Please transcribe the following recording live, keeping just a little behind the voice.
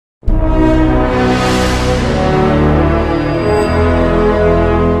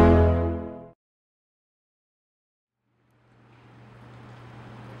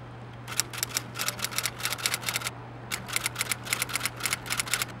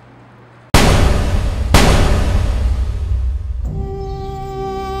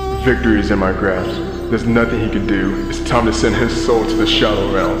Victory is in my grasp. There's nothing he can do. It's time to send his soul to the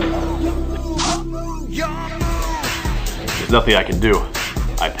Shadow Realm. There's nothing I can do.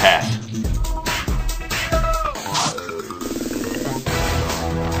 I pass.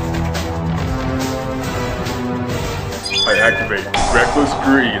 I activate Reckless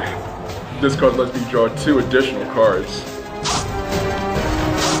Greed. This card lets me draw 2 additional cards.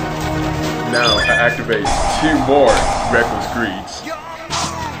 Now I activate 2 more Reckless Greeds.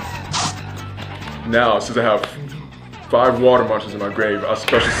 Now, since I have 5 water monsters in my grave, I'll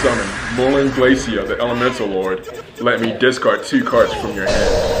special summon Mullen Glacia, the Elemental Lord. Let me discard 2 cards from your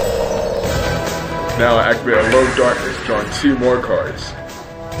hand. Now I activate a Low Darkness, drawing 2 more cards.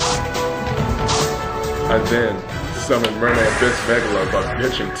 I then summon Mermaid Abyss Megalo by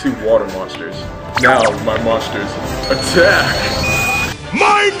pitching 2 water monsters. Now my monsters attack!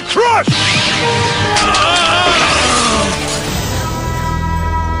 Mind Crush!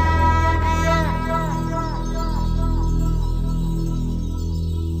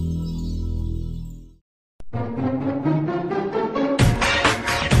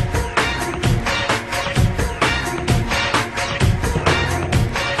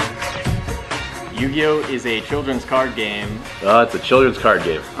 Yu-Gi-Oh! Is a children's card game. It's a children's card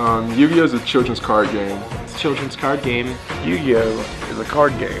game. Yu-Gi-Oh! Is a children's card game. It's a children's card game. Yu-Gi-Oh! Is a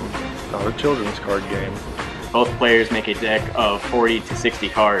card game, not a children's card game. Both players make a deck of 40 to 60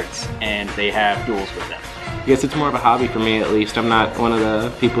 cards, and they have duels with them. I guess it's more of a hobby for me, at least. I'm not one of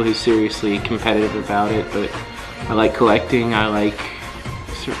the people who's seriously competitive about it, but I like collecting, I like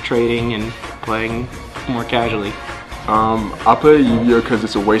trading and playing more casually. I play Yu-Gi-Oh! Because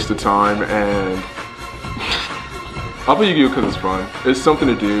it's a waste of time, and I play Yu-Gi-Oh! Because it's fun. It's something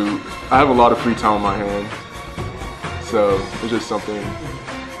to do. I have a lot of free time on my hands, so it's just something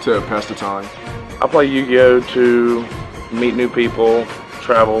to pass the time. I play Yu-Gi-Oh! To meet new people,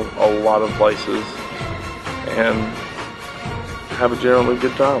 travel a lot of places, and have a generally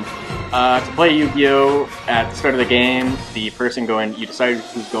good time. To play Yu-Gi-Oh! At the start of the game, you decide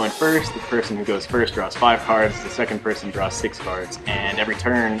who's going first. The person who goes first draws 5 cards, the second person draws 6 cards, and every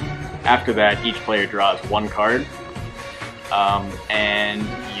turn after that, each player draws 1 card. And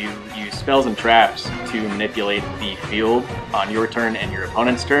you use spells and traps to manipulate the field on your turn and your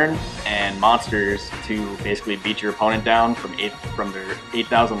opponent's turn, and monsters to basically beat your opponent down from their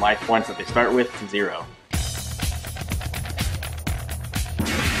 8,000 life points that they start with to 0.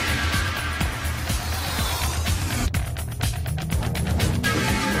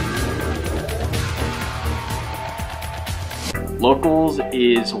 Locals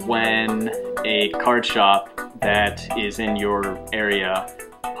is when a card shop that is in your area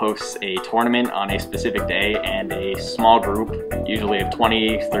posts a tournament on a specific day, and a small group, usually of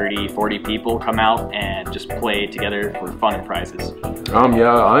 20, 30, 40 people, come out and just play together for fun and prizes.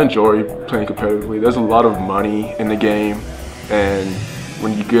 Yeah, I enjoy playing competitively. There's a lot of money in the game, and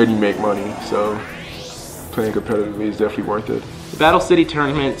when you're good, you make money, so playing competitively is definitely worth it. The Battle City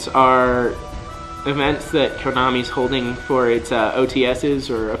tournaments are events that Konami's holding for its OTSs,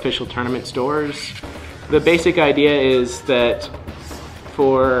 or official tournament stores. The basic idea is that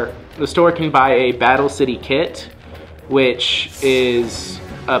the store can buy a Battle City kit, which is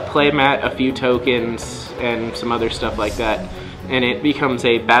a playmat, a few tokens, and some other stuff like that, and it becomes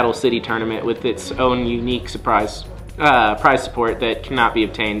a Battle City tournament with its own unique prize support that cannot be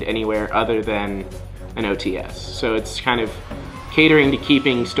obtained anywhere other than an OTS. So it's kind of catering to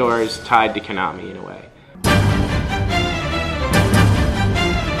keeping stores tied to Konami in a way.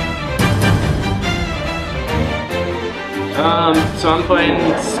 So I'm playing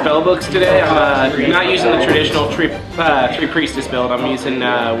Spellbooks today. I'm not using the traditional Tree Priestess build. I'm using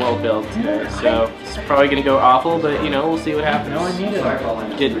World build today. So it's probably going to go awful, but you know, we'll see what happens.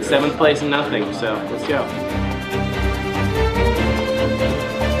 Did 7th place and nothing, so let's go.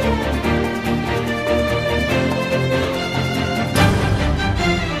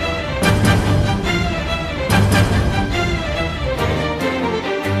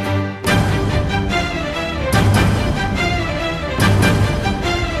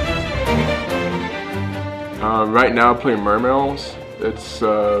 Right now, I'm playing Mermails. It's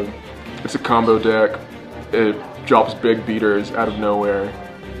a combo deck. It drops big beaters out of nowhere,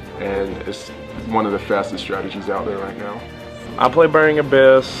 and it's one of the fastest strategies out there right now. I play Burning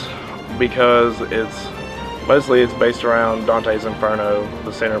Abyss because it's based around Dante's Inferno.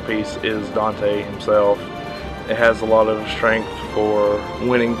 The centerpiece is Dante himself. It has a lot of strength for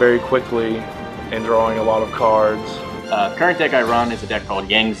winning very quickly and drawing a lot of cards. The current deck I run is a deck called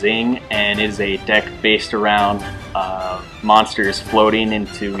Yang Zing, and it is a deck based around monsters floating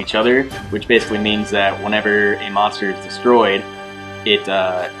into each other, which basically means that whenever a monster is destroyed, it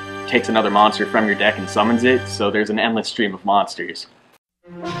takes another monster from your deck and summons it, so there's an endless stream of monsters.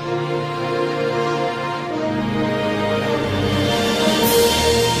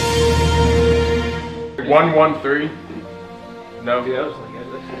 113? No?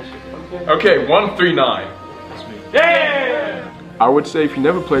 Okay, 139. Yeah! I would say if you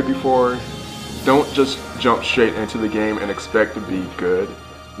never played before, don't just jump straight into the game and expect to be good.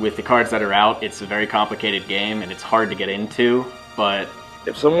 With the cards that are out, it's a very complicated game and it's hard to get into, but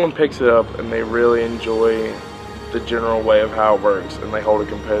if someone picks it up and they really enjoy the general way of how it works and they hold a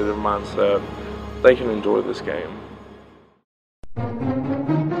competitive mindset, they can enjoy this game.